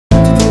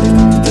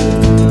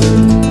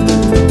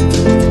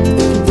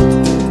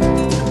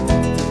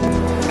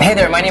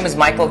my name is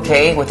Michael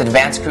Kay with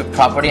Advanced Group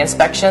Property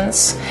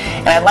Inspections,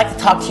 and I'd like to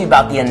talk to you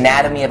about the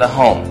anatomy of a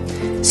home.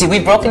 See,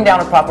 we've broken down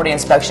a property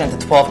inspection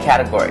into 12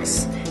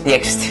 categories: the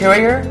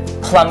exterior,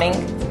 plumbing,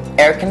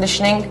 air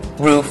conditioning,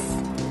 roof,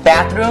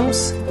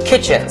 bathrooms,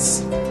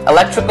 kitchens,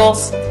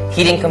 electricals,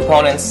 heating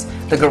components,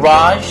 the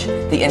garage,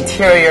 the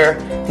interior,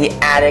 the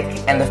attic,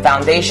 and the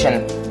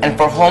foundation. And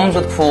for homes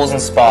with pools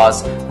and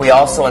spas, we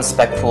also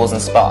inspect pools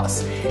and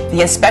spas. The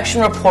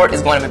inspection report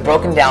is going to be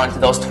broken down into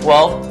those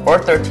 12 or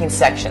 13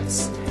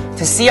 sections.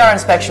 To see our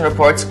inspection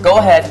reports, go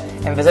ahead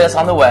and visit us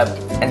on the web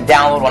and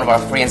download one of our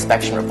free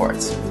inspection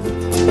reports.